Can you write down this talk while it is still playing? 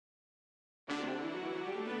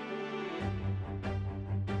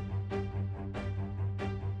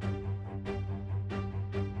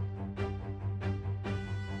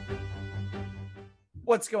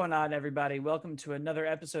What's going on, everybody? Welcome to another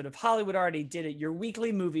episode of Hollywood Already Did It, your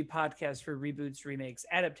weekly movie podcast for reboots, remakes,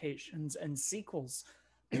 adaptations, and sequels.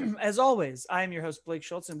 As always, I am your host, Blake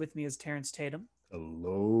Schultz, and with me is Terrence Tatum.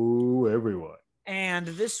 Hello, everyone. And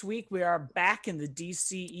this week we are back in the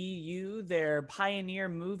DCEU, their pioneer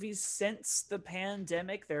movies since the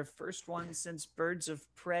pandemic, their first one since Birds of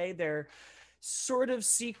Prey, their sort of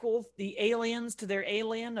sequel, the aliens to their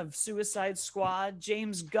Alien of Suicide Squad,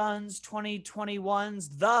 James Gunn's 2021's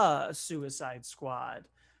The Suicide Squad.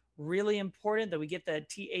 Really important that we get the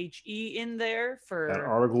THE in there That for...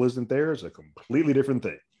 article isn't there. It's a completely different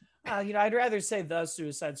thing. I'd rather say The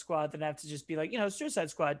Suicide Squad than have to just be like,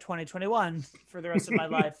 Suicide Squad 2021 for the rest of my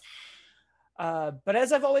life. But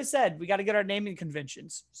as I've always said, we got to get our naming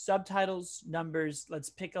conventions, subtitles, numbers.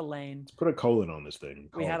 Let's pick a lane. Let's put a colon on this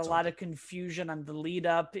thing. We had a lot of confusion on the lead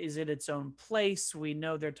up. Is it its own place? We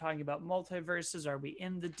know they're talking about multiverses. Are we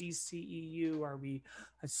in the DCEU? Are we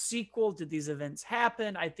a sequel? Did these events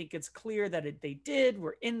happen? I think it's clear that they did.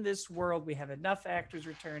 We're in this world. We have enough actors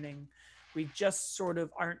returning. We just sort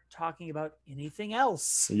of aren't talking about anything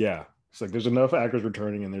else. Yeah. It's like there's enough actors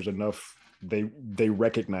returning and there's enough, they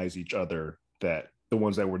recognize each other, that the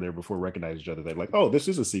ones that were there before recognize each other. They're like, oh, this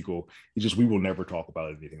is a sequel. It's just we will never talk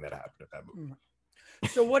about anything that happened in that movie.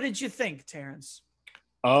 So what did you think, Terrence?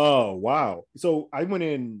 Oh, wow. So I went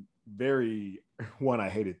in I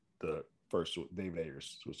hated the first David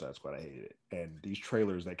Ayer's Suicide Squad. I hated it. And these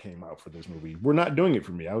trailers that came out for this movie were not doing it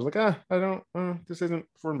for me. I was like, this isn't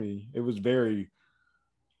for me. It was very,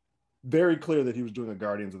 very clear that he was doing a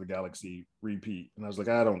Guardians of the Galaxy repeat. And I was like,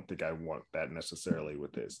 I don't think I want that necessarily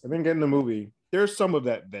with this. And then getting the movie, there's some of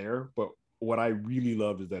that there, but what I really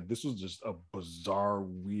loved is that this was just a bizarre,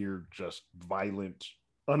 weird, just violent,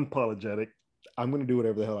 unapologetic. I'm going to do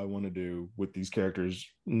whatever the hell I want to do with these characters.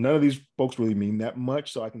 None of these folks really mean that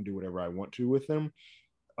much, so I can do whatever I want to with them.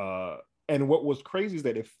 And what was crazy is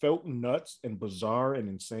that it felt nuts and bizarre and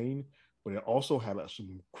insane, but it also had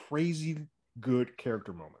some crazy good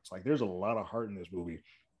character moments. Like there's a lot of heart in this movie.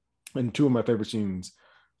 And two of my favorite scenes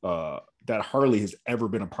that Harley has ever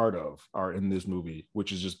been a part of are in this movie,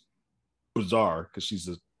 which is just bizarre because she's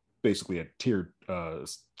basically a tier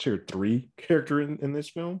 3 character in this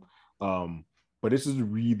film. But this is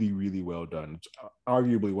really, really well done. It's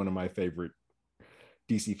arguably one of my favorite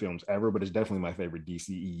DC films ever, but it's definitely my favorite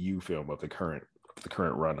DCEU film of the current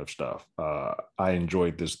run of stuff. I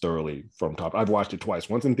enjoyed this thoroughly from top. I've watched it twice,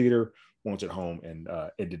 once in theater, once at home, and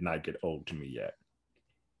it did not get old to me yet.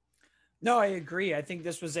 No, I agree. I think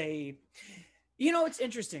this was it's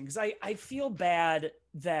interesting because I feel bad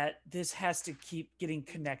that this has to keep getting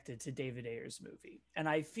connected to David Ayer's movie. And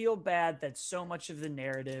I feel bad that so much of the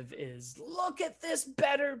narrative is look at this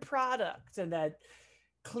better product, and that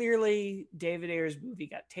clearly David Ayer's movie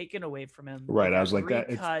got taken away from him. Right. I was like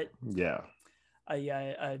that. Yeah.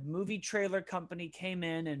 A movie trailer company came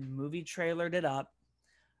in and movie trailered it up.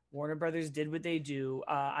 Warner Brothers did what they do.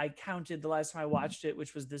 I counted the last time I watched it,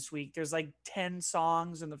 which was this week. There's like 10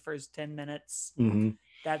 songs in the first 10 minutes. Mm-hmm.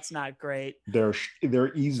 That's not great. They're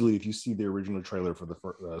easily, if you see the original trailer for the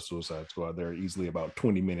Suicide Squad, they're easily about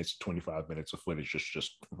 20 minutes, 25 minutes of footage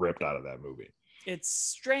just ripped out of that movie. It's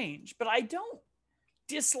strange, but I don't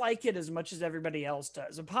dislike it as much as everybody else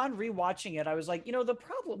does. Upon rewatching it, I was like, the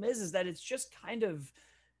problem is that it's just kind of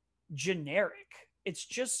generic. It's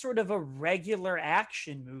just sort of a regular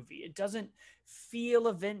action movie. It doesn't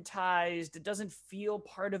feel eventized. It doesn't feel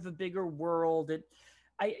part of a bigger world.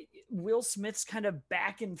 Will Smith's kind of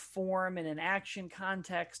back in form in an action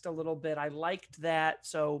context a little bit. I liked that.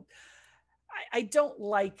 So I don't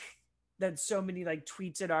like that so many like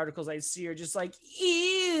tweets and articles I see are just like,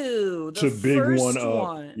 ew, the first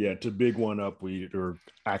one. Yeah, to big one up, we are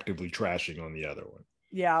actively trashing on the other one.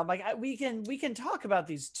 Yeah, I'm like, we can talk about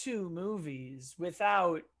these two movies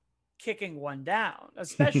without kicking one down,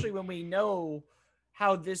 especially when we know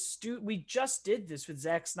how we just did this with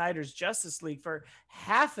Zack Snyder's Justice League for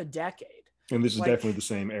half a decade. And this is definitely the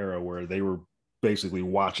same era where they were basically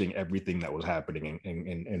watching everything that was happening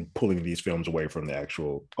and pulling these films away from the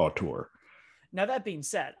actual auteur. Now, that being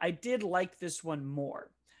said, I did like this one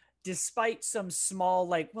more, despite some small,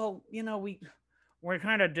 we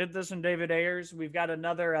kind of did this in David Ayers. We've got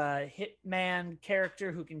another hitman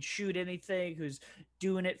character who can shoot anything, who's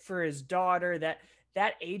doing it for his daughter.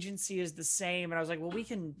 That agency is the same. And I was like, well,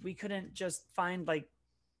 we couldn't just find like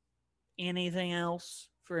anything else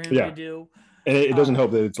for him to do. And it doesn't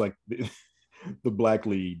help that it's like the black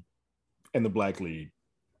lead and the black lead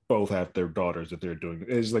both have their daughters that they're doing.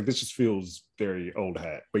 It's like, this just feels very old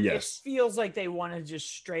hat, but yes. It feels like they want to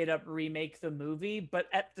just straight up remake the movie, but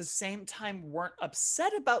at the same time weren't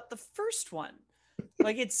upset about the first one.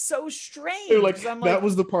 Like, it's so They're strange like, because I'm that like,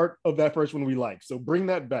 was the part of that first one we liked. So bring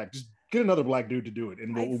that back. Just get another black dude to do it,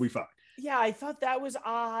 and we'll be fine. yeah, I thought that was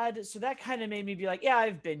odd. So that kind of made me be like, yeah,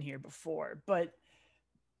 I've been here before. But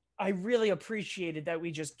I really appreciated that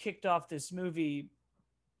we just kicked off this movie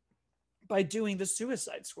by doing the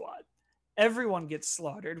Suicide Squad. Everyone gets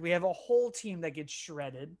slaughtered. We have a whole team that gets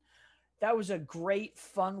shredded. That was a great,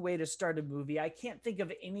 fun way to start a movie. I can't think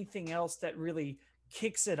of anything else that really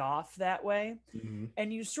kicks it off that way. Mm-hmm.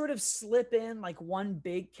 And you sort of slip in like one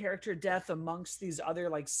big character death amongst these other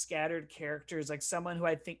like scattered characters, like someone who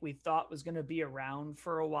I think we thought was going to be around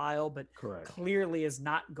for a while, but Correct. clearly is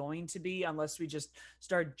not going to be unless we just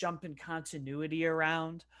start jumping continuity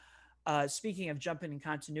around. Speaking of jumping in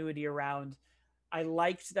continuity around, I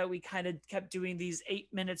liked that we kind of kept doing these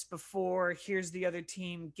 8 minutes before, here's the other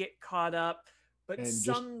team, get caught up. But And just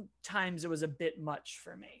sometimes it was a bit much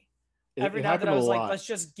for me. it Every now that happened I a was like, lot. let's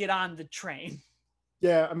just get on the train.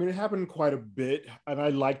 Yeah, I mean, it happened quite a bit, and I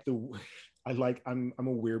like the, I like I'm a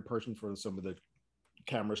weird person for some of the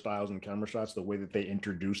camera styles and camera shots. The way that they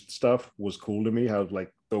introduced stuff was cool to me. How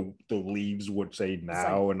like the leaves would say It's like,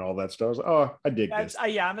 now and all that stuff. I was like, oh, I dig this.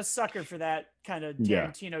 yeah, I'm a sucker for that kind of Yeah,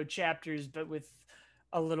 Tarantino chapters, but with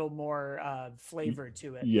a little more flavor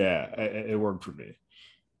to it. yeah, it worked for me.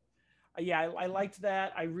 Yeah, I liked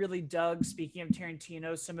that. I really dug, speaking of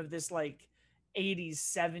Tarantino, some of this like 80s,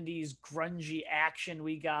 70s grungy action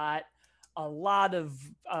we got. A lot of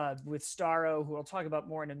with Starro, who I'll talk about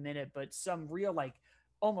more in a minute, but some real like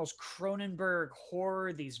almost Cronenberg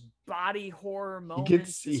horror, these body horror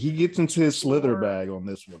moments. He gets into his Slither gore. bag on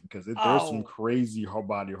this one because there's some Oh, crazy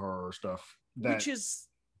body horror stuff that which is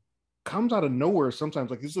comes out of nowhere sometimes.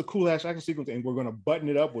 Like, this is a cool ass action sequence, and we're gonna button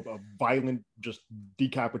it up with a violent just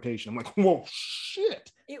decapitation. I'm like, whoa,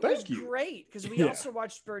 shit. it Thank was you. great because we Yeah. also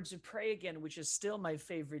watched Birds of Prey again, which is still my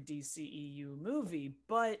favorite DCEU movie,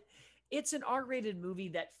 but it's an R-rated movie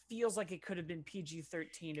that feels like it could have been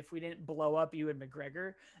PG-13 if we didn't blow up Ewan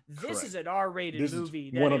McGregor. This Correct. is an R-rated This movie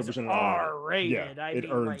is that 100% is R-rated. R-rated. Yeah, I it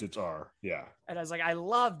mean, earns like, its R. Yeah. and I was like, I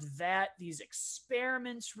loved that. These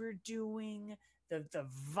experiments we're doing, the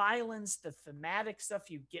violence, the thematic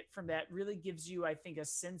stuff you get from that really gives you, I think, a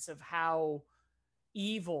sense of how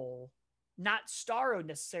evil not Starro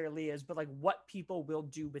necessarily is, but like what people will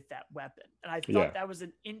do with that weapon. And I thought that was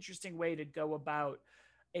an interesting way to go about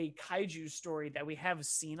a kaiju story that we have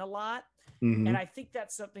seen a lot. Mm-hmm. And I think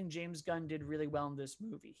that's something James Gunn did really well in this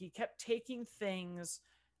movie. He kept taking things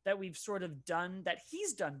that we've sort of done, that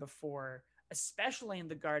he's done before, especially in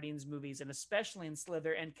the Guardians movies and especially in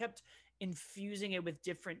Slither, and kept infusing it with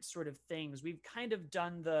different sort of things. We've kind of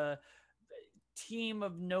done the team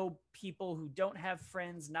of no people who don't have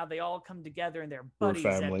friends. Now they all come together and they're buddies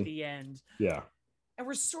at the end. Yeah. And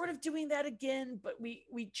we're sort of doing that again, but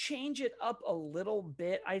we change it up a little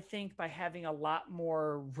bit, I think, by having a lot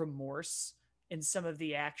more remorse in some of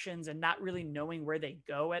the actions and not really knowing where they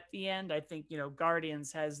go at the end. I think,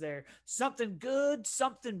 Guardians has their something good,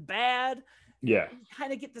 something bad. Yeah. You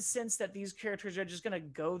kind of get the sense that these characters are just going to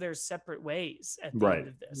go their separate ways at the end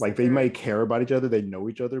of this. Like they may care about each other, they know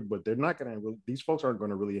each other, but they're not going to, these folks aren't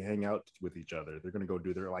going to really hang out with each other. They're going to go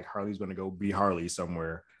do their, like Harley's going to go be Harley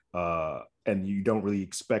somewhere. And you don't really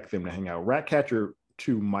expect them to hang out. Ratcatcher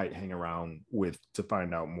 2 might hang around to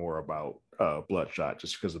find out more about Bloodshot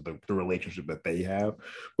just because of the relationship that they have.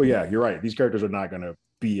 But yeah, you're right. These characters are not going to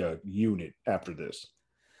be a unit after this.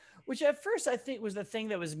 Which at first I think was the thing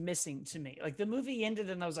that was missing to me. Like the movie ended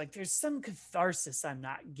and I was like, there's some catharsis I'm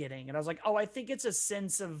not getting. And I was like, oh, I think it's a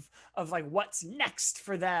sense of like what's next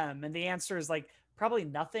for them. And the answer is like probably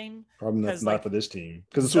nothing. Probably not for this team.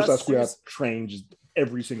 Because the Suicide Squad changes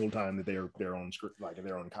every single time that they're on script, like in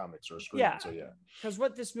their own comics or screen. Yeah. So yeah. Because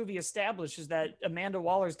what this movie established is that Amanda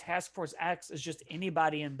Waller's Task Force X is just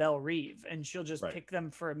anybody in Belle Reve, and she'll just pick them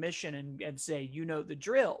for a mission and say, the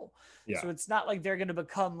drill. Yeah. So it's not like they're going to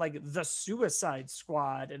become like the Suicide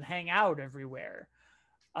Squad and hang out everywhere.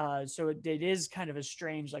 So it is kind of a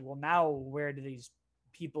strange, like, well, now where do these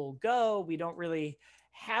people go? We don't really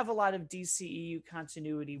have a lot of DCEU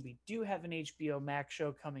continuity. We do have an HBO Max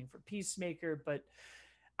show coming for Peacemaker, but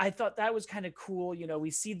I thought that was kind of cool.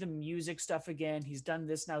 We see the music stuff again. He's done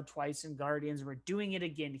this now twice in Guardians. We're doing it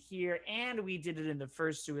again here, and we did it in the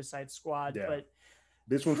first Suicide Squad. Yeah. But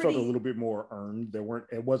this one felt a little bit more earned.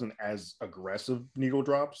 It wasn't as aggressive needle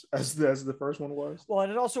drops as the first one was. Well,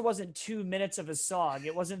 and it also wasn't 2 minutes of a song.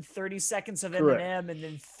 It wasn't 30 seconds of Eminem and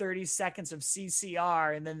then 30 seconds of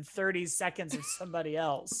CCR and then 30 seconds of somebody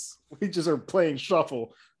else. We just are playing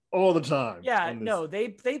shuffle all the time. Yeah, no, they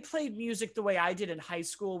played music the way I did in high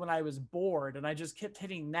school when I was bored and I just kept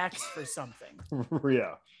hitting next for something.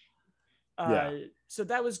 Yeah. Yeah, So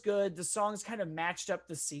that was good. The songs kind of matched up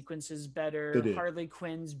the sequences they better. did. Harley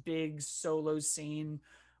Quinn's big solo scene,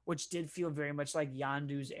 which did feel very much like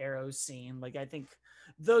Yondu's Arrow scene. Like, I think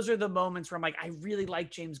those are the moments where I'm like, I really like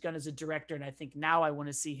James Gunn as a director, and I think now I want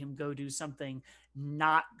to see him go do something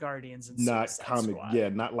not Guardians and Not Suicide comic, Squad. yeah,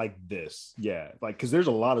 not like this, yeah, like because there's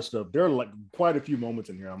a lot of stuff. There are like quite a few moments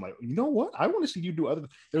in here. I'm like, you know what? I want to see you do other.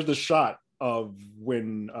 There's the shot of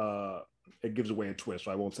when it gives away a twist,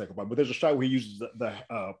 so I won't talk about. But there's a shot where he uses the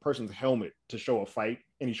person's helmet to show a fight,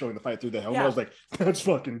 and he's showing the fight through the helmet. Yeah. I was like, that's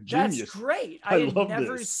fucking That's genius. great. I I had love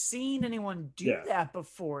never this. seen anyone do Yeah. that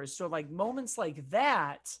before. So, like, moments like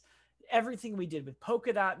that, everything we did with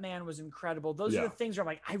Polka Dot Man was incredible. Those are Yeah. the things where I'm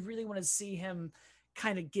like, I really want to see him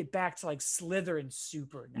kind of get back to like Slither and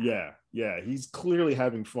Super now. Yeah, he's clearly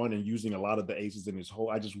having fun and using a lot of the aces in his whole.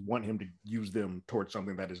 I just want him to use them towards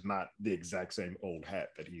something that is not the exact same old hat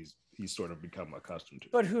that he's sort of become accustomed to.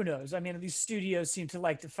 But who knows? I mean, these studios seem to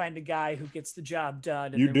like to find a guy who gets the job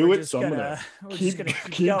done. And you do it, some of that. We're just gonna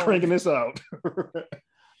keep cranking this out.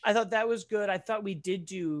 I thought that was good. I thought we did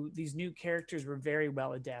do these new characters were very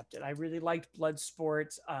well adapted. I really liked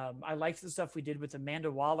Bloodsport. I liked the stuff we did with Amanda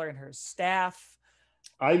Waller and her staff.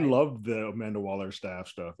 I loved the Amanda Waller staff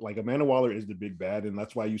stuff. Like Amanda Waller is the big bad, and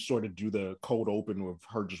that's why you sort of do the cold open with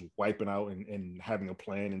her just wiping out and having a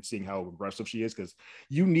plan and seeing how aggressive she is. Because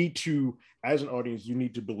you need to, as an audience, you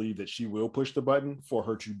need to believe that she will push the button for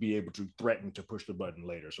her to be able to threaten to push the button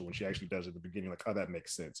later. So when she actually does it at the beginning, like, oh, that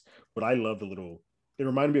makes sense. But I love the little. It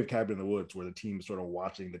reminded me of Cabin in the Woods, where the team is sort of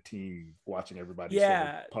watching everybody sort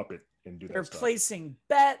of puppet and do that. They're stuff. placing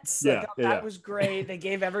bets. Yeah, that was great. They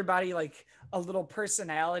gave everybody like a little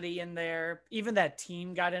personality in there. Even that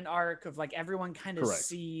team got an arc of like everyone kind of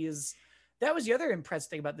sees. That was the other impressive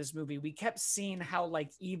thing about this movie. We kept seeing how like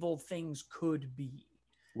evil things could be.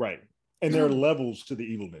 Right. And there are levels to the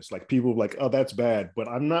evilness. Like people like, oh, that's bad, but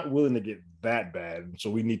I'm not willing to get that bad. So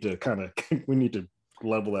we need to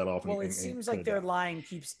level that off. Well, it seems like their line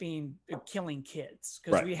keeps being killing kids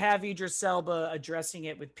because we have Idris Elba addressing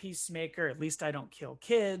it with Peacemaker. At least I don't kill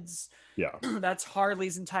kids. Yeah, that's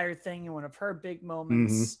Harley's entire thing and one of her big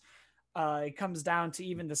moments. It comes down to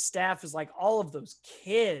even the staff is like all of those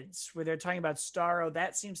kids where they're talking about Starro.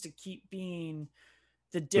 That seems to keep being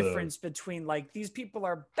the difference between like these people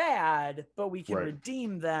are bad, but we can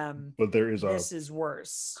redeem them. But this is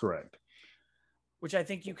worse. Correct. Which I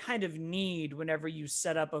think you kind of need whenever you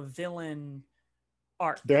set up a villain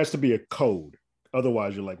arc. There has to be a code.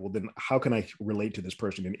 Otherwise, you're like, well, then how can I relate to this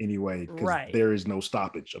person in any way? Because there is no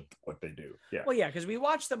stoppage of what they do. Yeah. Well, yeah, because we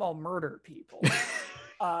watch them all murder people.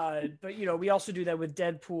 But, you know, we also do that with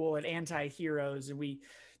Deadpool and anti-heroes. And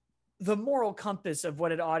the moral compass of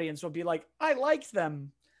what an audience will be like, I liked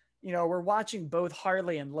them. You know, we're watching both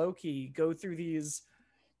Harley and Loki go through these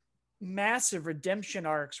massive redemption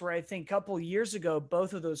arcs where I think a couple years ago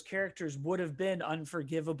both of those characters would have been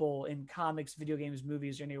unforgivable in comics, video games,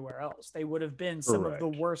 movies, or anywhere else. They would have been some of the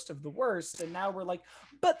worst, and now we're like,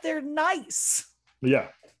 but they're nice. Yeah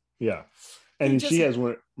And she has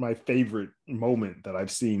one of my favorite moment that I've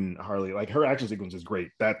seen Harley, like her action sequence is great.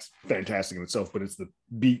 That's fantastic in itself, but it's the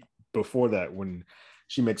beat before that when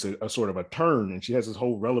she makes a sort of a turn and she has this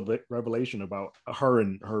whole revelation about her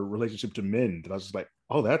and her relationship to men that I was just like,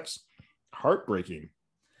 oh, that's heartbreaking.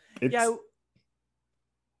 It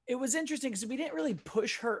was interesting because we didn't really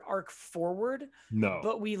push her arc forward. No.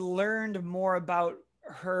 But we learned more about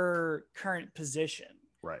her current position.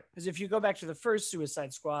 Right. Because if you go back to the first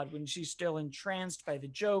Suicide Squad, when she's still entranced by the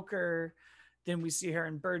Joker, then we see her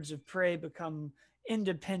in Birds of Prey become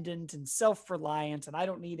independent and self-reliant, and I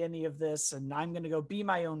don't need any of this, and I'm going to go be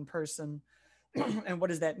my own person. And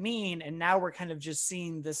what does that mean? And now we're kind of just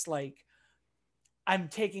seeing this like, I'm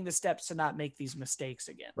taking the steps to not make these mistakes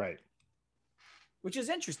again. Right. Which is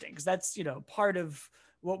interesting because that's, you know, part of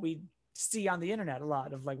what we see on the internet a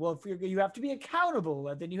lot of like, well, if you have to be accountable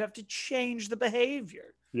and then you have to change the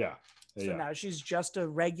behavior. Yeah. So now she's just a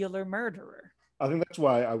regular murderer. I think that's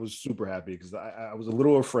why I was super happy because I was a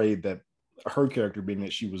little afraid that her character being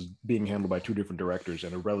that she was being handled by two different directors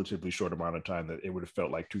in a relatively short amount of time, that it would have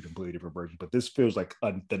felt like two completely different versions. But this feels like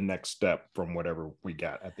the next step from whatever we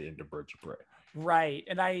got at the end of Birds of Prey. Right.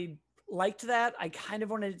 And I liked that. I kind of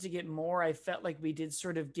wanted it to get more. I felt like we did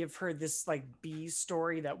sort of give her this like B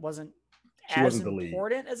story that wasn't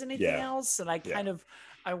important as anything else. And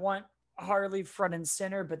I want Harley front and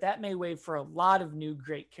center, but that may wait for a lot of new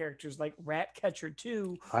great characters like Ratcatcher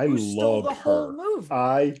 2, who stole the whole movie.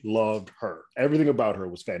 I loved her. Everything about her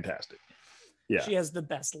was fantastic. Yeah. She has the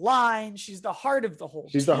best line. She's the heart of the whole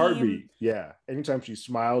She's team. the heartbeat. Yeah. Anytime she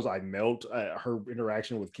smiles, I melt. Her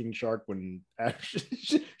interaction with King Shark when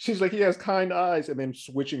she's like, he has kind eyes, and then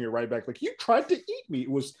switching it right back, like, you tried to eat me.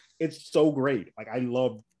 It's so great. Like, I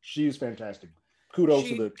love, she is fantastic. Kudos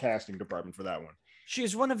to the casting department for that one.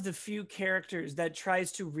 She's one of the few characters that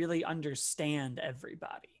tries to really understand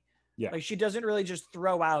everybody. Yeah. Like, she doesn't really just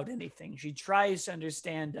throw out anything. She tries to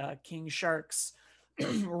understand King Shark's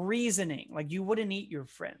reasoning. Like, you wouldn't eat your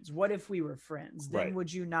friends. What if we were friends? Then Right.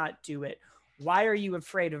 would you not do it? Why are you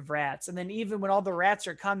afraid of rats? And then even when all the rats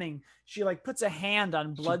are coming, she like puts a hand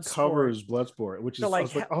on Bloodsport. She covers Bloodsport, which is like, I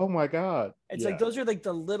was like, oh my God. It's like, those are like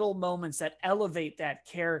the little moments that elevate that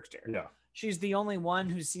character. Yeah. She's the only one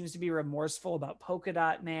who seems to be remorseful about Polka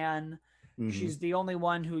Dot Man. Mm-hmm. She's the only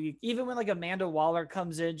one who, even when like Amanda Waller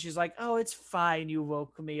comes in, she's like, oh, it's fine. You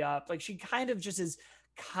woke me up. Like, she kind of just is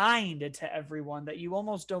kind to everyone that you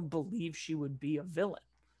almost don't believe she would be a villain.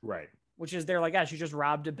 Right. Which is, they're like, yeah, she just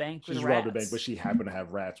robbed a bank with rats. She robbed a bank, but she happened to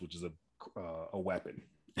have rats, which is a weapon.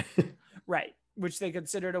 Right. Which they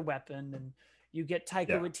considered a weapon. And you get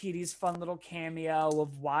Taika Waititi's fun little cameo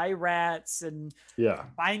of why rats and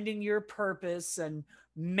finding your purpose. And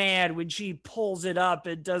man, when she pulls it up,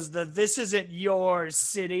 it does the "this isn't your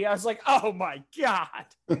city." I was like, oh my God.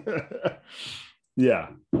 Yeah.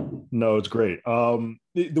 No, it's great. The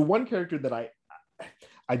one character that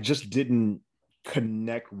I just didn't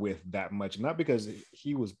connect with that much, not because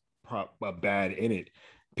he was bad in it.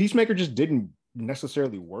 Peacemaker just didn't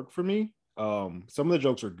necessarily work for me. Some of the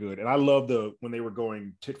jokes are good, and I love when they were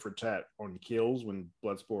going tit for tat on kills, when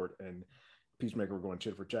Bloodsport and Peacemaker were going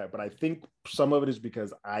tit for tat. But I think some of it is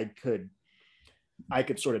because I could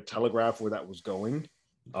sort of telegraph where that was going,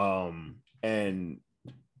 and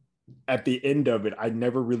at the end of it, I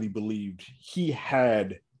never really believed he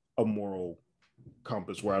had a moral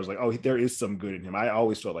compass where I was like, oh, there is some good in him. I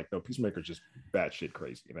always felt like, no, Peacemaker's just batshit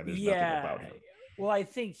crazy, and there's nothing about him. Well, I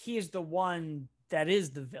think he is the one that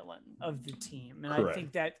is the villain of the team. And correct. I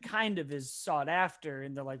think that kind of is sought after.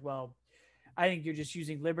 And they're like, well, I think you're just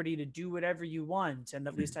using liberty to do whatever you want. And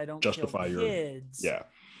at least I don't justify kill kids.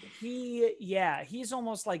 He's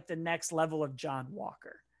almost like the next level of John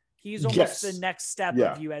Walker. He's almost the next step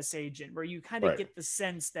of US Agent, where you kind of get the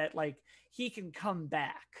sense that like he can come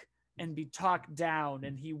back and be talked down,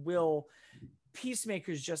 and he will.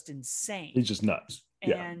 Peacemaker's just insane. He's just nuts.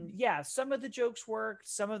 And some of the jokes worked.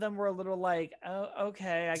 Some of them were a little like, oh,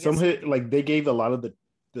 okay. I guess some hit, like they gave a lot of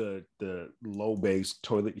the low bass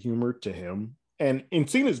toilet humor to him, and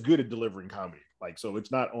Cena's good at delivering comedy. Like, so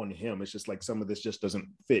it's not on him. It's just like some of this just doesn't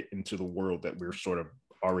fit into the world that we're sort of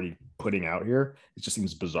already putting out here. It just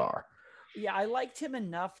seems bizarre. Yeah, I liked him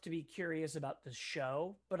enough to be curious about the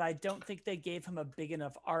show, but I don't think they gave him a big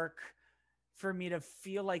enough arc for me to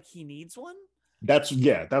feel like he needs one. That's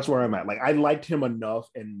where I'm at. Like, I liked him enough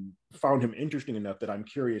and found him interesting enough that I'm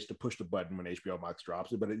curious to push the button when HBO Max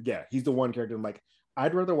drops it. But he's the one character I'm like,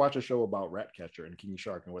 I'd rather watch a show about Ratcatcher and King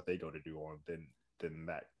Shark and what they go to do on than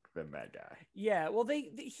that guy. Yeah, well,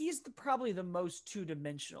 he's probably the most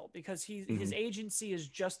two-dimensional, because his agency is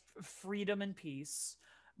just freedom and peace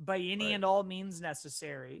by any and all means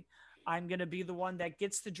necessary. I'm going to be the one that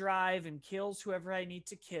gets the drive and kills whoever I need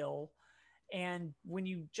to kill. And when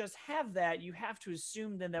you just have that, you have to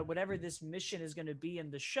assume then that whatever this mission is going to be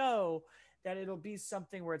in the show, that it'll be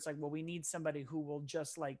something where it's like, well, we need somebody who will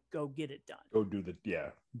just like go get it done. Go do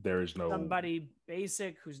there is no somebody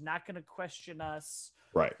basic who's not going to question us.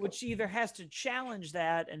 Right. Which either has to challenge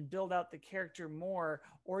that and build out the character more,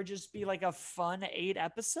 or just be like a fun 8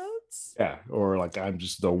 episodes. Yeah. Or like, I'm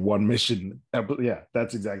just the one mission. Yeah,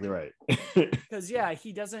 that's exactly right. Because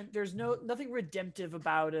there's nothing redemptive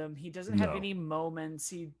about him. He doesn't have any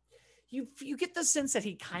moments. You get the sense that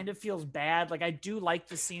he kind of feels bad. Like, I do like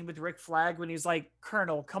the scene with Rick Flag when he's like,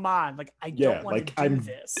 Colonel, come on. Like, I don't want to do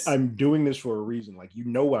this. I'm doing this for a reason. Like,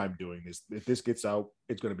 what I'm doing. If this gets out,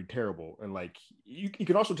 it's going to be terrible. And like, you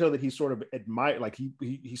can also tell that he sort of like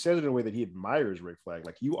he says it in a way that he admires Rick Flag.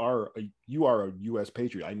 Like, you are a U.S.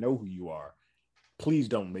 patriot. I know who you are. Please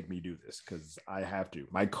don't make me do this, because I have to.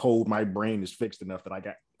 My brain is fixed enough that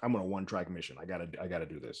I'm on a 1-track mission. I gotta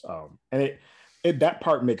do this. And that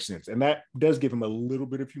part makes sense, and that does give him a little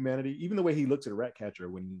bit of humanity. Even the way he looks at Ratcatcher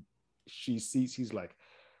when she sees, he's like,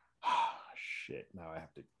 shit, now I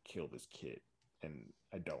have to kill this kid, and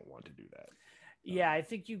I don't want to do that. Yeah, I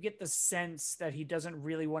think you get the sense that he doesn't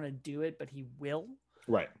really want to do it, but he will.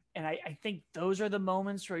 Right. And I think those are the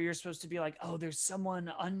moments where you're supposed to be like, oh, there's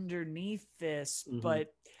someone underneath this. Mm-hmm.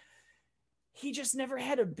 But he just never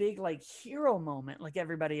had a big like hero moment like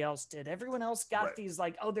everybody else did. Everyone else got Right. these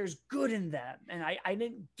like, oh, there's good in them. And I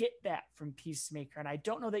didn't get that from Peacemaker. And I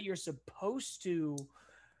don't know that you're supposed to,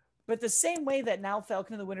 but the same way that now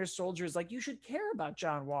Falcon and the Winter Soldier is like, you should care about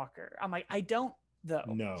John Walker. I'm like, I don't though.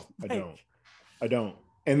 No, I Like, don't. I don't.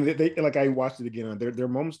 And they like I watched it again. There are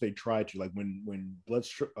moments they try to like when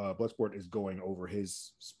Bloodsport is going over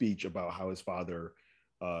his speech about how his father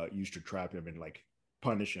used to trap him and like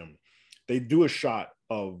punish him. They do a shot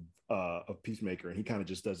of Peacemaker, and he kind of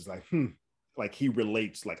just does like like he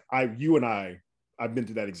relates like you and I've been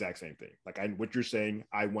through that exact same thing. Like what you're saying,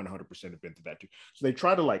 I 100% have been through that too. So they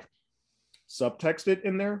try to like subtext it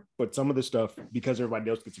in there, but some of the stuff, because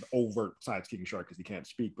everybody else gets an overt, besides King Shark because he can't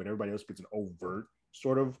speak, but everybody else gets an overt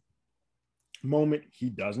sort of moment, he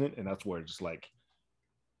doesn't, and that's where it's just like,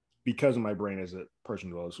 because of my brain as a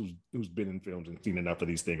person who's been in films and seen enough of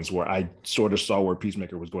these things, where I sort of saw where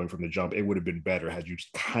Peacemaker was going from the jump, it would have been better had you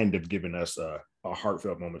kind of given us a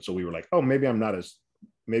heartfelt moment, so we were like, oh, maybe I'm not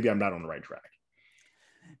on the right track.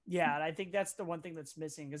 yeah, and I think that's the one thing that's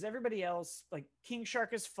missing because everybody else, like King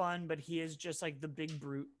Shark is fun, but he is just like the big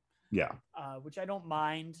brute. Yeah. Which I don't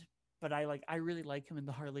mind, but I really like him in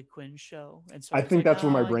the Harley Quinn show. And so I it's think like, that's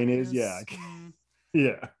where my oh, brain is. Yeah.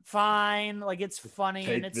 Yeah. fine. Like it's funny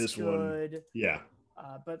and Take it's this one. good. Yeah.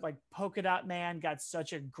 But like Polka Dot Man got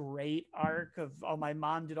such a great arc of, oh, my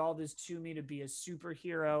mom did all this to me to be a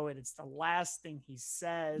superhero, and it's the last thing he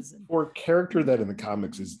says. And for a character that in the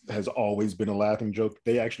comics has always been a laughing joke,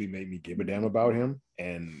 they actually made me give a damn about him,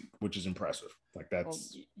 and which is impressive. Like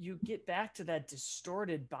that's you get back to that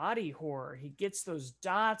distorted body horror. He gets those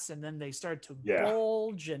dots, and then they start to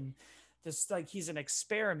bulge, and this like he's an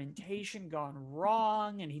experimentation gone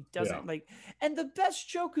wrong, and he doesn't like. And the best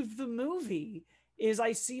joke of the movie is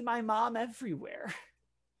I see my mom everywhere.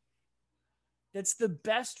 That's the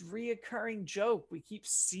best reoccurring joke. We keep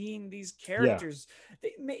seeing these characters.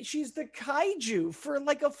 She's the kaiju for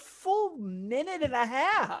like a full minute and a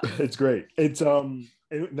half. It's great. It's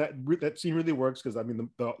that scene really works because I mean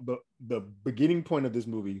the beginning point of this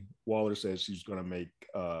movie, Waller says she's gonna make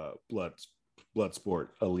Bloodsport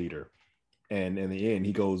a leader, and in the end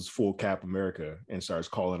he goes full Cap America and starts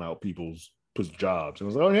calling out people's jobs, and I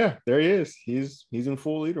was like, oh yeah, there he is. He's in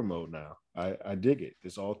full leader mode now. I dig it.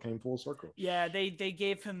 This all came full circle. Yeah, they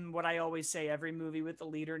gave him what I always say: every movie with the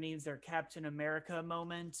leader needs their Captain America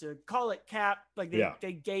moment. To call it Cap, like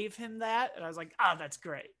they gave him that, and I was like, oh, that's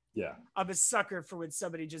great. Yeah, I'm a sucker for when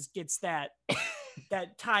somebody just gets that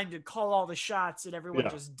time to call all the shots and everyone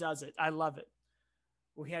just does it. I love it.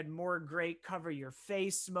 We had more great cover your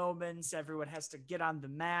face moments. Everyone has to get on the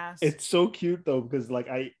mask. It's so cute though, because like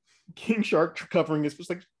King Shark covering his, just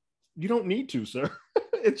like, you don't need to, sir.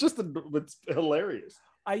 It's hilarious.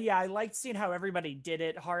 Yeah, I liked seeing how everybody did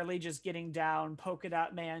it. Harley just getting down, Polka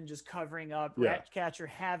Dot Man just covering up, Ratcatcher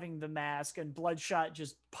having the mask, and Bloodshot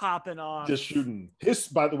just popping off. Just shooting.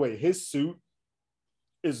 By the way, his suit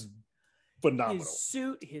is phenomenal. His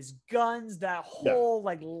suit, his guns, that whole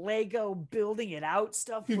like Lego building it out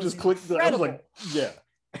stuff. You just clicked. I was like, yeah.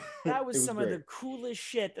 That was some of the coolest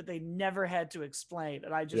shit that they never had to explain.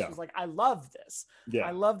 And I just was like, I love this. Yeah.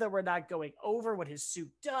 I love that we're not going over what his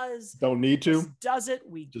suit does. Don't need to. Does it.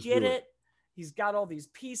 We just get it. He's got all these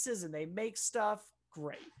pieces and they make stuff.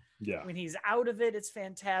 Great. Yeah. When he's out of it, it's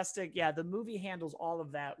fantastic. Yeah. The movie handles all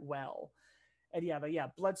of that well. And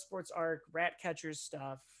Bloodsport's arc, Ratcatcher's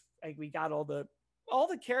stuff. Like we got all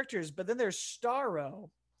the characters, but then there's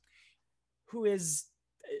Starro, who is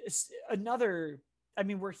another. I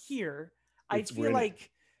mean, we're here. I feel like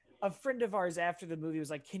a friend of ours after the movie was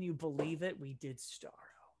like, can you believe it? We did Starro.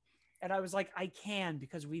 And I was like, I can,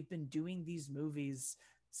 because we've been doing these movies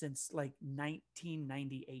since like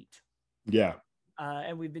 1998. Yeah.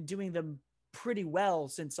 And we've been doing them pretty well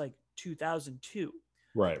since like 2002.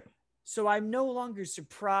 Right. So I'm no longer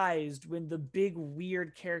surprised when the big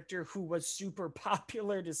weird character who was super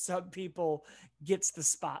popular to some people gets the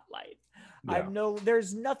spotlight. Yeah.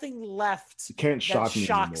 There's nothing left. It can't shock me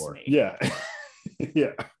anymore. Yeah.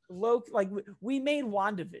 Yeah. Like we made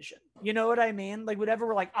WandaVision. You know what I mean? Like whenever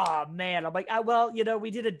we're like, oh man, I'm like, we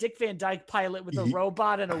did a Dick Van Dyke pilot with a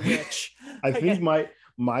robot and a witch. I think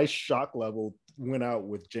my shock level went out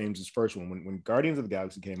with James's first one. When Guardians of the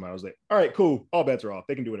Galaxy came out, I was like, all right, cool. All bets are off.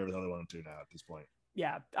 They can do whatever the hell they want to now at this point.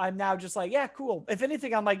 Yeah. I'm now just like, yeah, cool. If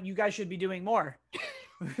anything, I'm like, you guys should be doing more.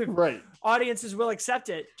 Right. Audiences will accept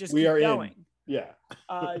it. Just keep going. Yeah.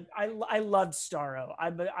 I loved Starro.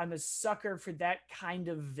 I'm a sucker for that kind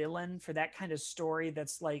of villain, for that kind of story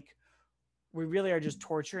that's like, we really are just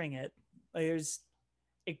torturing it. Like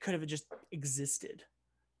it could have just existed.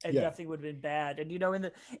 and Yeah, nothing would have been bad. And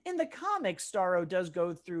in the comics, Starro does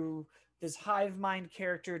go through this hive mind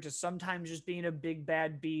character to sometimes just being a big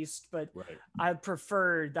bad beast, but right. I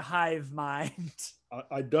prefer the hive mind.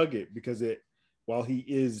 I dug it because while he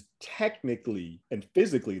is technically and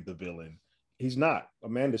physically the villain, he's not.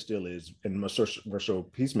 Amanda still is, and Marceau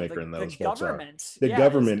Peacemaker the and the those folks are. government, The yeah,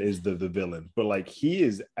 government is the villain, but like he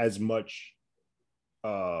is as much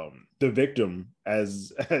the victim as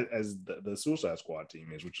the Suicide Squad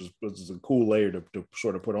team is, which is a cool layer to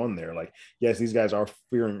sort of put on there. Like, yes, these guys are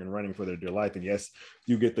fearing and running for their dear life, and yes,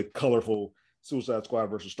 you get the colorful Suicide Squad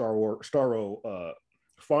versus Starro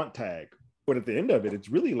font tag, but at the end of it, it's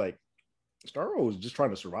really like Starro is just trying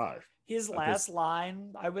to survive. his last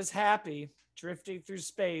line, I was happy drifting through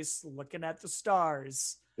space, looking at the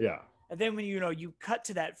stars. Yeah, And then when you cut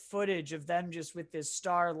to that footage of them just with this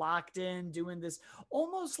star locked in, doing this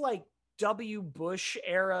almost like W. Bush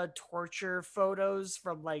era torture photos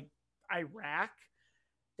from like Iraq.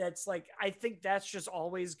 That's like, I think that's just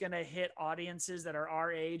always going to hit audiences that are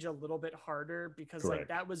our age a little bit harder because like correct.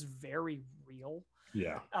 that was very real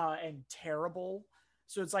Yeah, and terrible.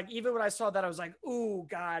 So it's like, even when I saw that, I was like, "Ooh,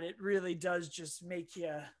 God, it really does just makes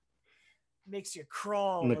you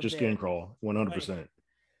crawl let a your skin bit." crawl 100%. Like,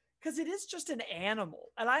 because it is just an animal.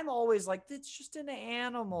 And I'm always like, it's just an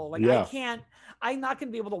animal. Like, Yeah, I'm not going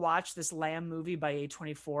to be able to watch this Lamb movie by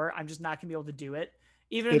A24. I'm just not going to be able to do it.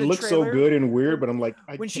 Even in it the looks so trailer, good and weird, when, but I'm like,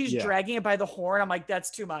 I when can't. she's Yeah, dragging it by the horn, I'm like,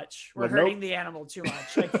 that's too much. We're like hurting nope. the animal too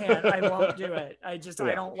much. I can't, I won't do it. I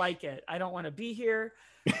Yeah, don't like it. I don't want to be here.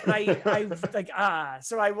 But I like,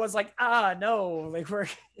 so I was like, no, like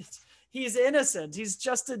he's innocent. He's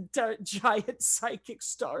just a giant psychic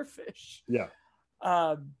starfish. yeah.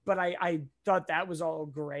 But I thought that was all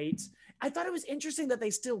great. I thought it was interesting that they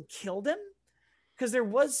still killed him because there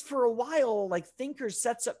was for a while like Thinker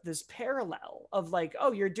sets up this parallel of like,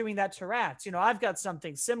 oh, you're doing that to rats. I've got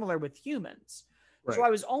something similar with humans. So Right.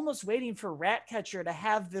 I was almost waiting for Ratcatcher to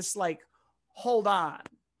have this like hold on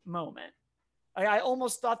moment. I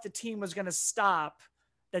almost thought the team was going to stop,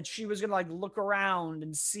 that she was going to like look around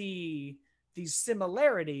and see these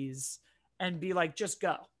similarities and be like, just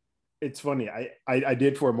go. It's funny. I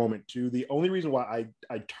did for a moment too. The only reason why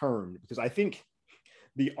I turned because I think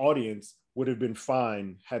the audience would have been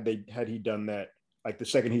fine had he done that like the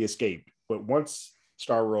second he escaped. But once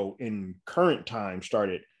Starro in current time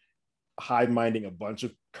started hive minding a bunch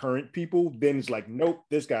of current people, then it's like, nope,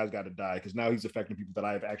 this guy's got to die because now he's affecting people that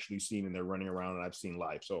I've actually seen and they're running around and I've seen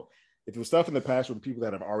live. So if it was stuff in the past with people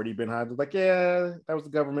that have already been hive, like, yeah, that was the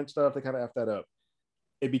government stuff. They kind of effed that up.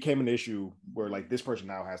 It became an issue where like this person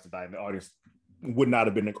now has to die, and the audience would not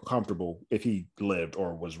have been comfortable if he lived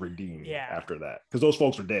or was redeemed after that, because those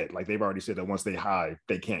folks are dead. Like they've already said that once they hive,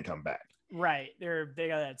 they can't come back. Right. They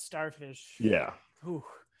got that starfish. Yeah. Ooh,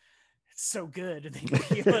 it's so good. And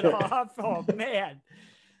they peel it off. Oh man.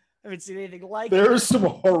 I haven't seen anything like it. There are some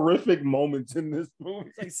horrific moments in this movie.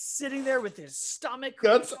 It's like sitting there with his stomach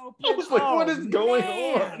open. I was like, what is going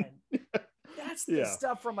on? That's the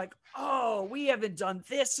stuff from like, oh, we haven't done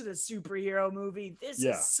this in a superhero movie. This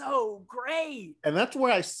is so great. And that's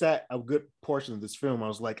where I sat a good portion of this film. I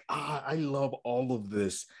was like, I love all of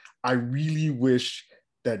this. I really wish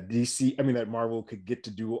that that Marvel could get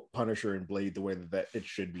to do Punisher and Blade the way that it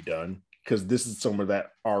should be done. Because this is some of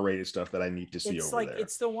that R-rated stuff that I need to see over there.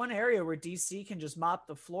 It's the one area where DC can just mop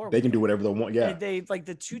the floor. They can do whatever they want. Yeah. And they like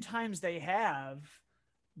the two times they have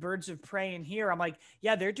Birds of Prey in here, I'm like,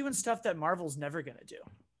 yeah, they're doing stuff that Marvel's never going to do.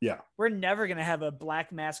 Yeah. We're never going to have a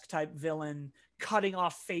Black Mask type villain cutting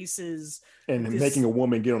off faces. And making a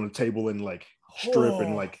woman get on the table and like strip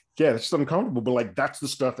and like, yeah, it's just uncomfortable. But like, that's the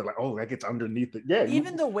stuff that like, oh, that gets underneath it. Yeah.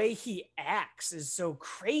 Even the way he acts is so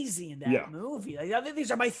crazy in that movie. Like,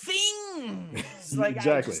 these are my things. Like,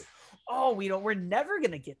 exactly. We're never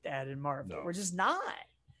going to get that in Marvel. No. We're just not.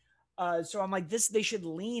 So I'm like, they should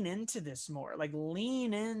lean into this more, like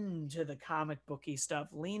lean into the comic booky stuff.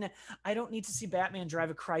 I don't need to see Batman drive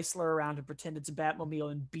a Chrysler around and pretend it's a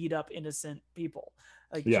Batmobile and beat up innocent people.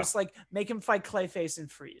 Like, just like make him fight Clayface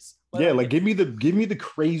and Freeze. Give me the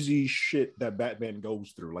crazy shit that Batman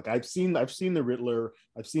goes through. Like I've seen the Riddler,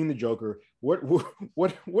 I've seen the Joker.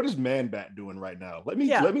 What is Man-Bat doing right now? Let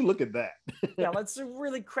me look at that. Let's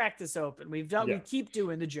really crack this open. We keep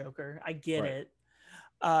doing the Joker. I get it.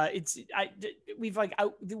 We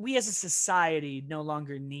as a society no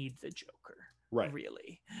longer need the Joker, right?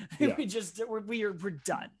 Really, we're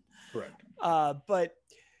done. Correct. But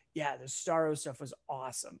yeah, the Starro stuff was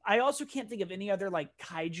awesome. I also can't think of any other like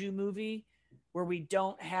kaiju movie where we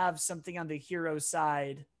don't have something on the hero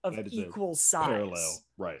side of equal size. Parallel,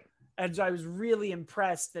 right? And so I was really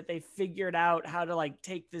impressed that they figured out how to like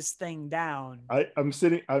take this thing down. I'm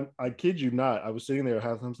sitting, I kid you not, I was sitting there,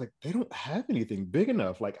 I was like, they don't have anything big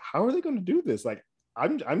enough. Like, how are they going to do this? Like,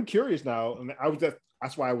 I'm curious now. And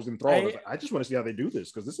that's why I was enthralled. I was like, I just want to see how they do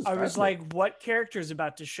this, because this is I was like, what character is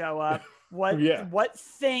about to show up? What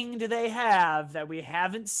thing do they have that we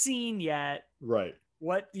haven't seen yet? Right.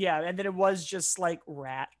 And then it was just like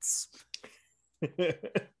rats.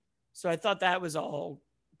 So I thought that was all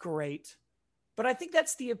great. But I think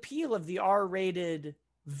that's the appeal of the R-rated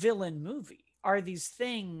villain movie, are these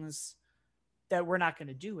things that we're not going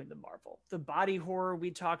to do in the Marvel. The body horror we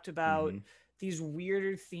talked about, these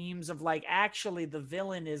weirder themes of like, actually the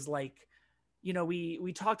villain is like, you know,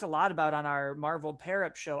 we talked a lot about on our Marvel Pair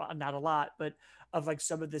Up show, not a lot, but of like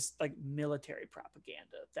some of this like military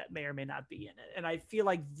propaganda that may or may not be in it. And I feel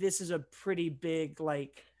like this is a pretty big,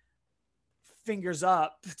 like, fingers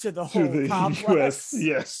up to the whole complex. US,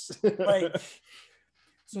 yes. Like,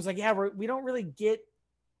 so it's like, yeah, we don't really get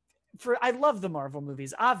I love the Marvel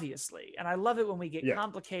movies, obviously. And I love it when we get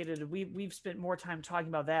complicated. We've spent more time talking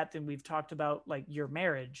about that than we've talked about like your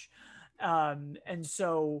marriage. And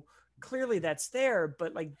so clearly that's there,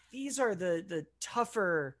 but like, these are the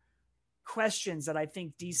tougher questions that I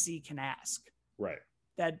think DC can ask. Right.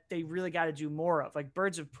 That they really got to do more of. Like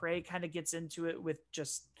Birds of Prey kind of gets into it with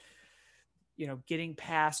just, you know, getting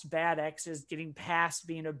past bad exes, getting past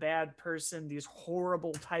being a bad person, these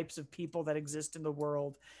horrible types of people that exist in the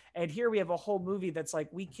world. And here we have a whole movie that's like,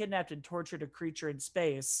 we kidnapped and tortured a creature in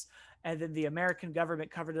space, and then the American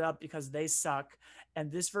government covered it up because they suck.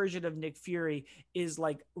 And this version of Nick Fury is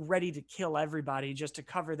like ready to kill everybody just to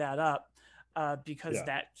cover that up, because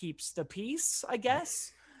that keeps the peace, I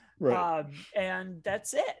guess. Right. And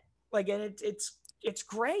that's it. Like, and it's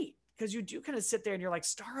great. Because you do kind of sit there and you're like,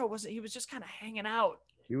 Starro he was just kind of hanging out.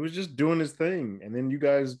 He was just doing his thing. And then you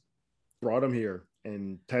guys brought him here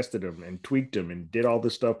and tested him and tweaked him and did all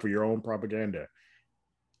this stuff for your own propaganda.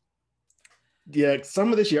 Yeah, some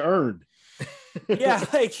of this you earned. Yeah,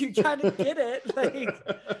 like you kind of get it. Like,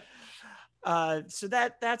 so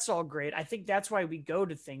that's all great. I think that's why we go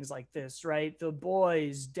to things like this, right? The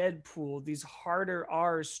Boys, Deadpool, these harder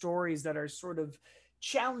R stories that are sort of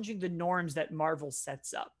challenging the norms that Marvel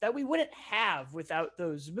sets up that we wouldn't have without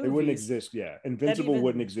those movies. It wouldn't exist. Yeah. Invincible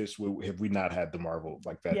wouldn't exist if we not had the Marvel,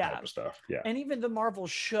 like that type of stuff. Yeah. And even the Marvel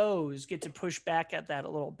shows get to push back at that a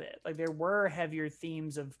little bit. Like there were heavier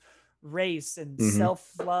themes of race and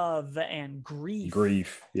self-love and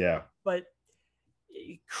grief. Yeah. But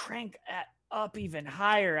crank up even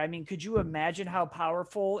higher. I mean, could you imagine how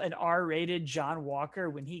powerful an R-rated John Walker,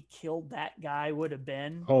 when he killed that guy, would have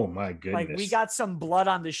been? Oh my goodness! Like, we got some blood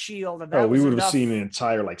on the shield, and we would have seen an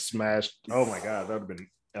entire like smashed. Oh my god, that would have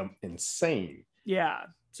been insane. Yeah.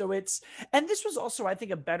 So and this was also, I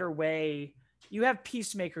think, a better way. You have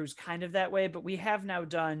Peacemaker who's kind of that way, but we have now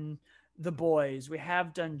done The Boys. We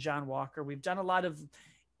have done John Walker. We've done a lot of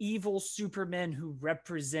evil supermen who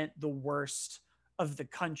represent the worst of the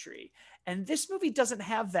country. And this movie doesn't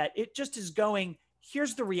have that. It just is going,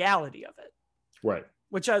 here's the reality of it. Right.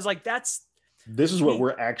 Which I was like, this is what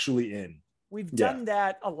we're actually in. We've done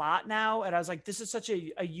that a lot now. And I was like, this is such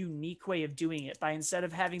a unique way of doing it, by instead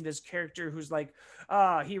of having this character who's like,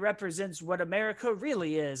 he represents what America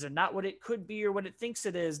really is and not what it could be or what it thinks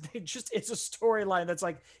it is. It's a storyline that's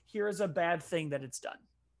like, here is a bad thing that it's done.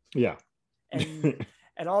 Yeah.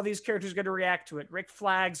 And all these characters are going to react to it. Rick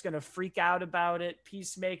Flag's going to freak out about it.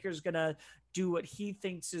 Peacemaker's going to do what he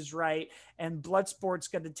thinks is right. And Bloodsport's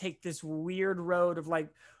going to take this weird road of like,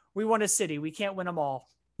 we want a city. We can't win them all.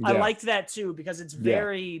 Yeah. I like that too, because it's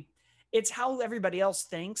it's how everybody else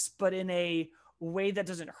thinks, but in a way that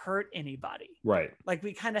doesn't hurt anybody. Right. Like,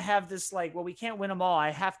 we kind of have this like, well, we can't win them all.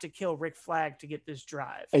 I have to kill Rick Flag to get this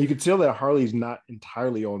drive. And you can tell that Harley's not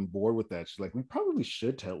entirely on board with that. She's like, we probably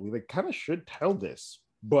should tell. We like kind of should tell this.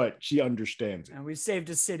 But she understands it. And we saved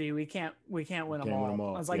a city. We can't win them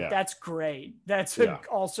all. I was like, that's great. That's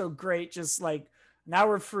also great. Just like, now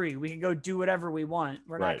we're free. We can go do whatever we want.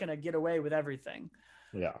 We're not going to get away with everything.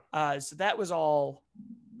 Yeah. So that was all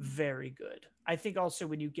very good. I think also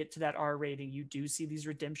when you get to that R rating, you do see these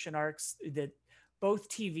redemption arcs that both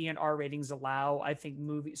TV and R ratings allow. I think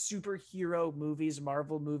superhero movies,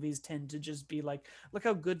 Marvel movies tend to just be like, look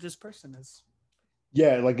how good this person is.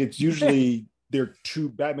 Yeah. Like, it's usually...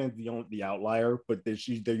 Batman's the outlier, but they're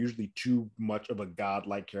usually too much of a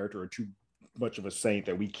godlike character or too much of a saint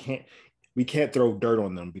that we can't throw dirt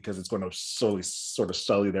on them, because it's going to sort of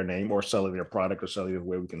sully their name or sully their product or sully the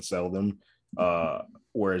way we can sell them.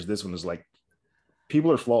 Whereas this one is like,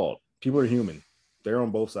 people are flawed, people are human, they're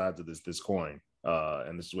on both sides of this coin,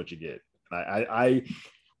 and this is what you get.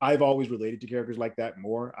 I've always related to characters like that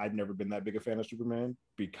more. I've never been that big a fan of Superman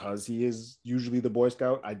because he is usually the Boy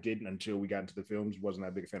Scout. I didn't until we got into the films. Wasn't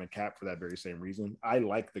that big a fan of Cap for that very same reason. I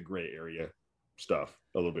like the gray area stuff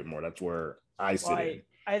a little bit more. That's where I Well, sit in.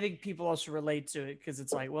 I think people also relate to it because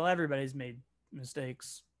it's like, well, everybody's made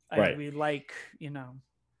mistakes. Right. We like,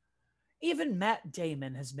 even Matt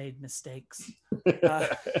Damon has made mistakes. Uh,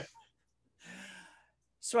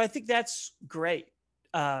 so I think that's great.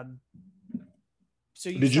 So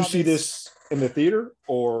did you see this in the theater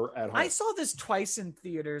or at home? I saw this twice in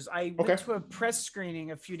theaters. I went to a press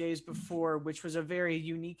screening a few days before, which was a very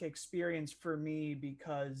unique experience for me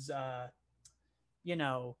because,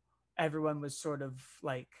 everyone was sort of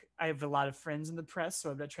like, I have a lot of friends in the press, so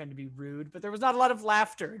I'm not trying to be rude, but there was not a lot of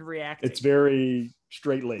laughter and reacting. It's very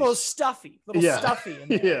straight laced. A little stuffy in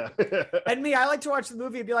there. Yeah. And me, I like to watch the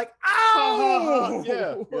movie and be like, oh,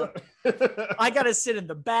 yeah. I got to sit in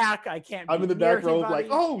the back. I can't. I'm in the back row, like,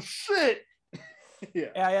 oh shit.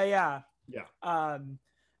 Yeah.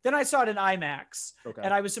 Then I saw it in IMAX,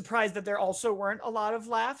 and I was surprised that there also weren't a lot of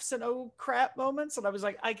laughs and oh crap moments. And I was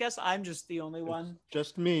like, I guess I'm just the only one.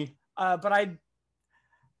 Just me. But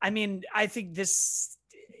I mean, I think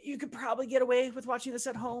you could probably get away with watching this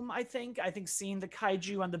at home. I think seeing the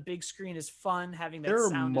kaiju on the big screen is fun. Having that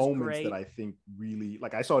sound is great. There are moments that I think really,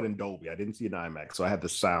 like, I saw it in Dolby. I didn't see it in IMAX, so I had the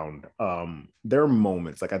sound. There are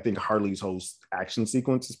moments, like I think Harley's whole action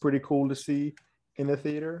sequence is pretty cool to see in the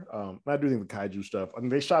theater. I do think the kaiju stuff, I mean,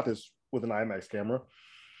 they shot this with an IMAX camera,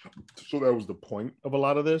 so that was the point of a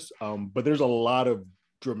lot of this. But there's a lot of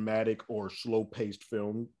dramatic or slow-paced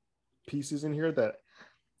film pieces in here that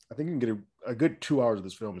I think you can get a good 2 hours of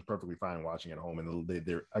this film is perfectly fine watching at home, and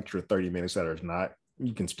they're extra 30 minutes that are not,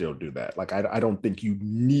 you can still do that. Like, I don't think you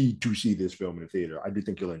need to see this film in the theater. I do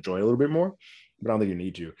think you'll enjoy it a little bit more, but I don't think you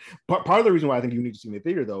need to. Part of the reason why I think you need to see it in the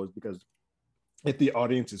theater, though, is because if the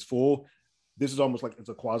audience is full, this is almost like it's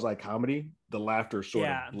a quasi-comedy. The laughter sort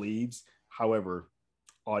of bleeds. However,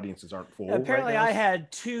 audiences aren't full. Apparently, I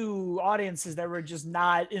had two audiences that were just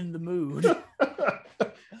not in the mood.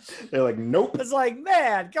 They're like, nope. It's like,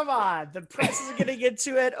 man, come on. The press is going to get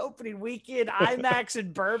to it. Opening weekend, IMAX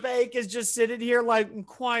in Burbank is just sitting here like,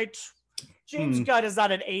 quite. James Gunn is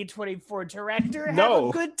not an A24 director. No. Have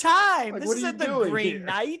a good time. Like, this isn't the Green here?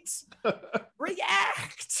 Knight.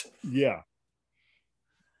 React. Yeah.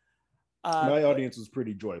 My audience was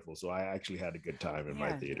pretty joyful, so I actually had a good time in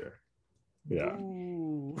my theater. Yeah.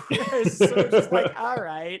 So just like, all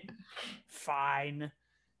right, fine.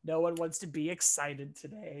 No one wants to be excited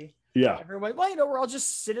today. Yeah. Everyone, we're all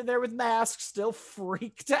just sitting there with masks, still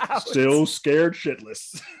freaked out. Still scared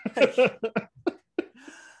shitless.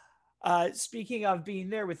 Speaking of being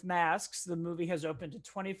there with masks, the movie has opened to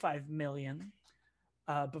 25 million.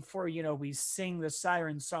 Before, we sing the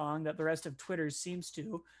siren song that the rest of Twitter seems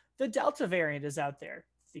to, the Delta variant is out there.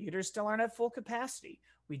 Theaters still aren't at full capacity.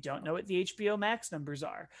 We don't know what the HBO Max numbers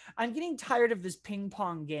are. I'm getting tired of this ping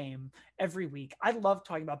pong game every week. I love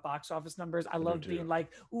talking about box office numbers. I love being like,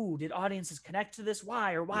 ooh, did audiences connect to this?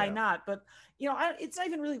 Why or why not? But, it's not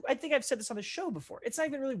even really, I think I've said this on the show before. It's not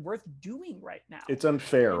even really worth doing right now. It's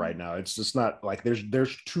unfair right now. It's just not like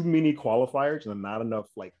there's too many qualifiers and not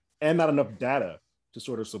enough data to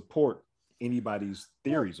sort of support anybody's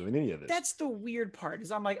theories of any of this. That's the weird part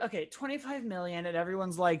is I'm like, okay, 25 million and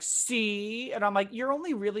everyone's like, see, and I'm like, you're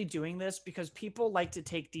only really doing this because people like to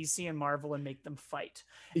take DC and Marvel and make them fight.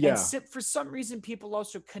 Yeah. And for some reason, people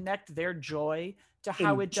also connect their joy to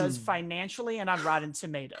how it does financially and on Rotten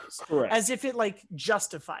Tomatoes. Correct. As if it like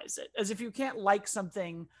justifies it. As if you can't like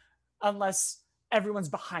something unless everyone's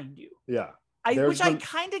behind you. Yeah. I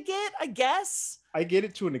kind of get, I guess. I get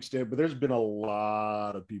it to an extent, but there's been a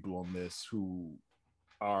lot of people on this who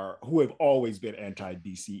have always been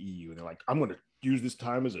anti-DCEU, and they're like, I'm going to use this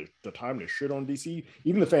time as the time to shit on DC.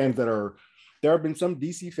 Even the fans there have been some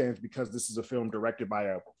DC fans, because this is a film directed by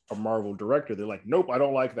a Marvel director. They're like, nope, I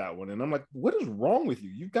don't like that one. And I'm like, what is wrong with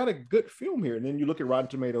you? You've got a good film here. And then you look at Rotten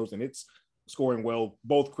Tomatoes and it's scoring well,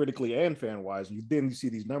 both critically and fan-wise. And then you see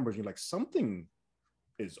these numbers and you're like, something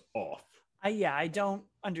is off. I don't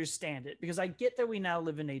understand it, because I get that we now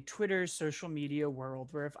live in a Twitter social media world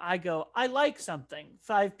where if I go, I like something,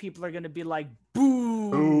 5 people are going to be like,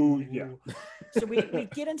 boo. Ooh, yeah. So we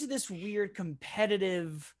get into this weird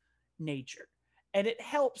competitive nature, and it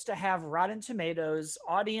helps to have Rotten Tomatoes,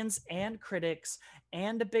 audience and critics,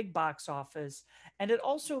 and a big box office. And it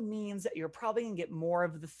also means that you're probably going to get more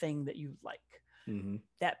of the thing that you like. Mm-hmm.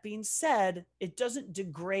 That being said, it doesn't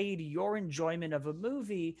degrade your enjoyment of a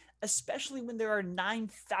movie, especially when there are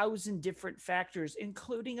 9,000 different factors,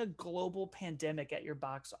 including a global pandemic at your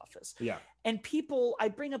box office. Yeah. And people, I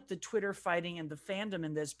bring up the Twitter fighting and the fandom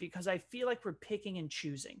in this because I feel like we're picking and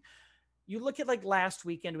choosing. You look at like last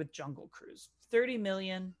weekend with Jungle Cruise, 30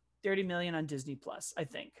 million on Disney Plus, I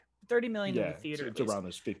think. 30 million in Yeah. the theater. It's around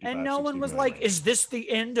this 55, and no 60 one was million like, range. is this the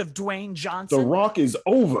end of Dwayne The Johnson? Rock is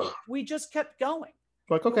over. We just kept going.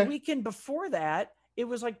 Like, The okay. weekend before that, it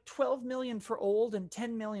was like 12 million for Old and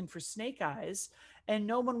 10 million for Snake Eyes. And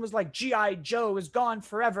no one was like, G.I. Joe is gone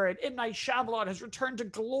forever and M. Night Shyamalan has returned to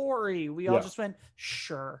glory. We all just went,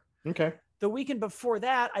 sure. Okay. The weekend before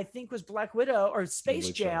that, I think, was Black Widow or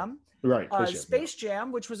Space Jam. Right. Space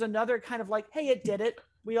Jam, which was another kind of like, hey, it did it.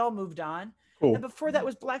 We all moved on. Cool. And before that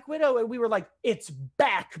was Black Widow. And we were like, it's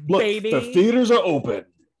back, Look, baby. The theaters are open.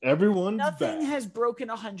 Everyone's Nothing back. has broken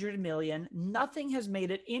 100 million. Nothing has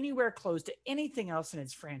made it anywhere close to anything else in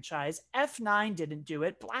its franchise. F9 didn't do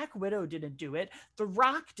it. Black Widow didn't do it. The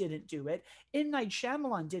Rock didn't do it. M. Night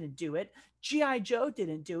Shyamalan didn't do it. G.I. Joe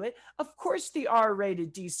didn't do it. Of course, the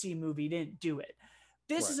R-rated DC movie didn't do it.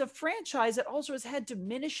 This is a franchise that also has had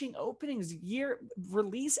diminishing openings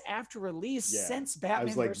release after release since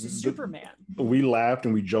Batman versus Superman. We laughed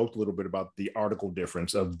and we joked a little bit about the article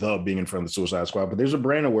difference of the being in front of the Suicide Squad, but there's a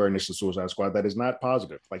brand awareness to Suicide Squad that is not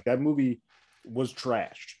positive. Like, that movie was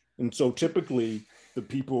trashed. And so typically the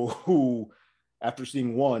people who, after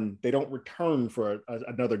seeing one, they don't return for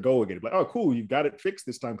another go again. Like, oh, cool, you got it fixed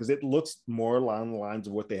this time because it looks more along the lines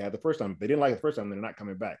of what they had the first time. If they didn't like it the first time, they're not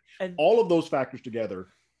coming back. And all of those factors together,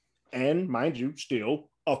 and mind you, still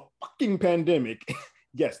a fucking pandemic.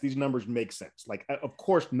 Yes, these numbers make sense. Like, of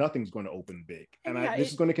course, nothing's going to open big. And this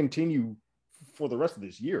is going to continue for the rest of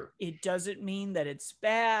this year. It doesn't mean that it's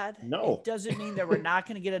bad. No. It doesn't mean that we're not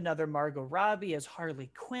going to get another Margot Robbie as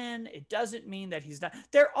Harley Quinn. It doesn't mean that he's not.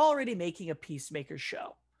 They're already making a Peacemaker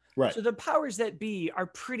show. Right. So the powers that be are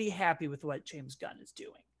pretty happy with what James Gunn is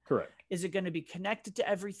doing. Correct. Is it going to be connected to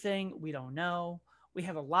everything? We don't know. We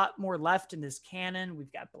have a lot more left in this canon.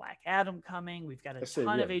 We've got Black Adam coming. We've got a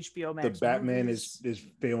ton of HBO Max. The Batman movies. is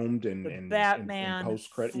filmed and Batman, post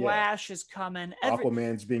credit. Flash is coming.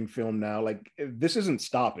 Aquaman's being filmed now. Like, this isn't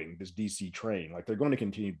stopping this DC train. Like, they're going to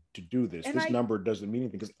continue to do this. And this number doesn't mean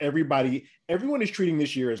anything because everyone is treating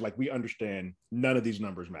this year as like, we understand none of these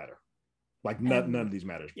numbers matter. Like, none of these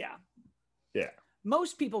matters. Yeah. Yeah.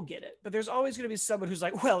 Most people get it, but there's always going to be someone who's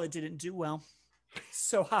like, well, it didn't do well.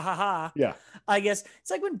 So ha ha ha. Yeah. I guess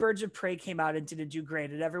it's like when Birds of Prey came out and didn't do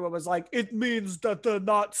great, and everyone was like, it means that they're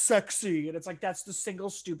not sexy. And it's like, that's the single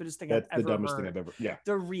stupidest thing I've ever heard. That's the dumbest thing I've ever. Yeah.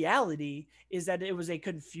 The reality is that it was a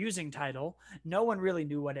confusing title. No one really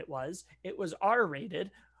knew what it was. It was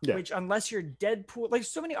R-rated. Yeah. Which, unless you're Deadpool, like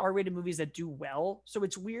so many R-rated movies that do well. So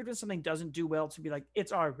it's weird when something doesn't do well to be like,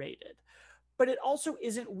 it's R-rated. But it also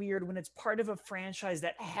isn't weird when it's part of a franchise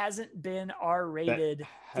that hasn't been R-rated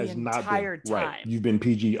the entire time. Right. You've been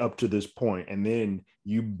PG up to this point, and then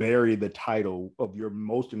you bury the title of your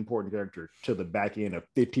most important character to the back end of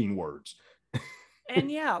 15 words.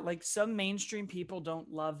 And yeah, like some mainstream people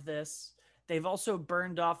don't love this. They've also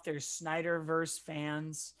burned off their Snyderverse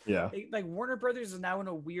fans. Yeah. Like Warner Brothers is now in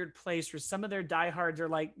a weird place where some of their diehards are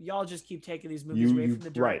like, y'all just keep taking these movies away from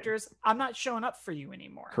the directors. Right. I'm not showing up for you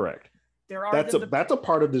anymore. Correct. That's a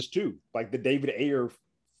part of this too. Like the David Ayer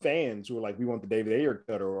fans who are like, we want the David Ayer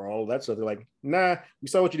cut or all that stuff. They're like, nah, we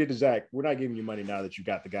saw what you did to Zach. We're not giving you money now that you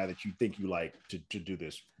got the guy that you think you like to do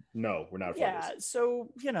this. No, we're not. Yeah.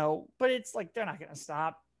 So, but it's like, they're not going to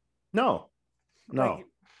stop. No. Like,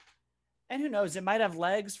 and who knows? It might have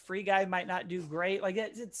legs. Free Guy might not do great. Like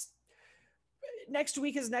it's next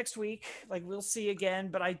week is next week. Like we'll see again,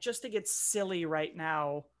 but I just think it's silly right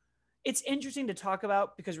now. It's interesting to talk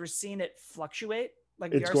about because we're seeing it fluctuate.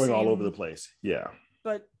 Like it's going all over the place. Yeah.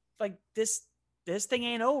 But like this thing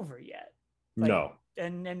ain't over yet. Like, no.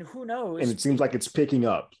 And who knows? And it seems like it's picking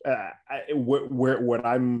up. What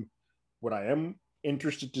I am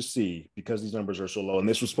interested to see, because these numbers are so low, and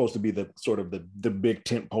this was supposed to be the sort of the big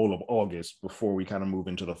tent pole of August before we kind of move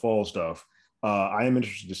into the fall stuff. I am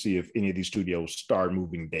interested to see if any of these studios start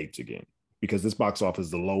moving dates again, because this box office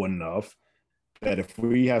is low enough that if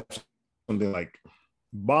we have something like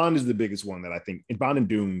Bond is the biggest one that I think, and Bond and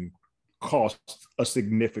Dune cost a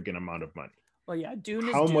significant amount of money. Well, yeah, Dune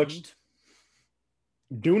is doomed. Much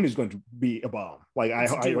Dune is going to be a bomb. Like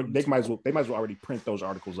they might as well already print those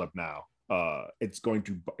articles up now. It's going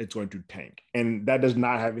to tank, and that does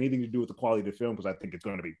not have anything to do with the quality of the film because I think it's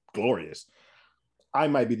going to be glorious. I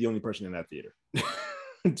might be the only person in that theater.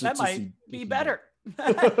 That might be better.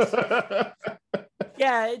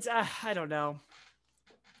 Yeah, it's I don't know.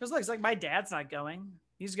 Because like my dad's not going.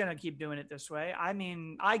 He's gonna keep doing it this way. I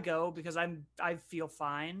mean, I go because I feel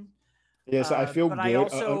fine. Yes, I feel But I good.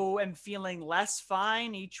 also am feeling less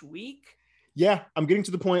fine each week. Yeah, I'm getting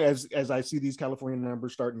to the point as I see these California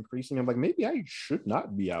numbers start increasing. I'm like, maybe I should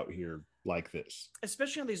not be out here like this.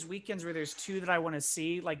 Especially on these weekends where there's two that I want to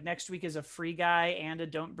see. Like next week is a Free Guy and a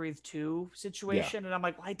Don't Breathe 2 Yeah, situation. And I'm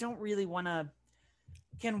like, well, I don't really want to.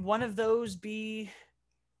 Can one of those be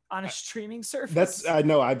on a streaming service? I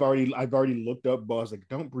know. I've already looked up. Boss like,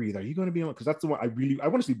 Don't Breathe. Are you going to be on? Because that's the one I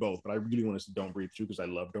want to see both, but I really want to see Don't Breathe too because I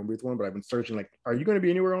love Don't Breathe 1. But I've been searching like, are you going to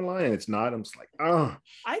be anywhere online? And it's not. I'm just like, oh.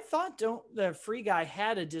 I thought the Free Guy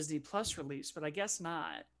had a Disney Plus release, but I guess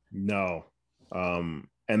not. No.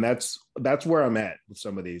 And that's where I'm at with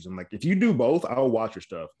some of these. I'm like, if you do both, I'll watch your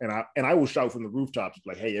stuff, and I will shout from the rooftops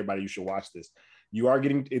like, hey, everybody, you should watch this.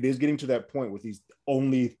 It is getting to that point with these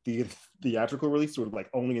only theatrical releases, or like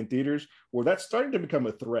only in theaters, where that's starting to become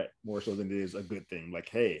a threat more so than it is a good thing. Like,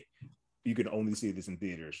 hey, you can only see this in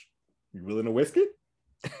theaters. You willing to risk it?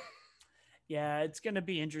 Yeah, it's going to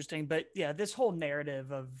be interesting. But yeah, this whole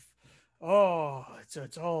narrative of, oh,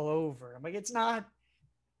 it's all over. I'm like, it's not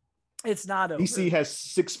over. DC has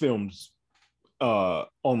 6 films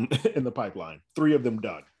on in the pipeline, 3 of them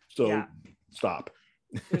done. So yeah. Stop.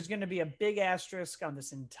 There's going to be a big asterisk on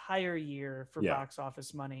this entire year for box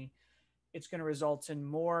office money. It's going to result in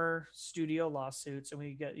more studio lawsuits, and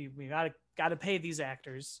we got to pay these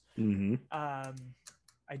actors. Mm-hmm.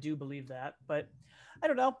 I do believe that, but I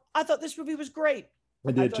don't know. I thought this movie was great.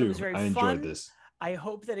 I did too. I enjoyed this. I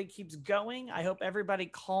hope that it keeps going. I hope everybody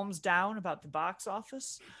calms down about the box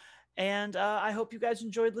office. And I hope you guys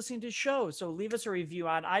enjoyed listening to the show. So leave us a review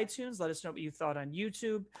on iTunes. Let us know what you thought on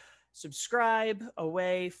YouTube. Subscribe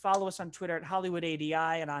away. Follow us on Twitter at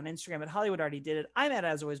HollywoodADI and on Instagram at Hollywood Already Did It. I'm at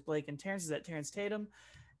As Always Blake, and Terrence is at Terrence Tatum.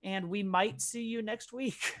 And we might see you next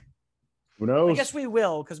week. Who knows? I guess we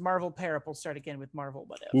will, because Marvel Parap will start again with Marvel.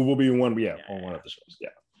 What If. We will be on one of the shows. Yeah.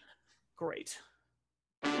 Great.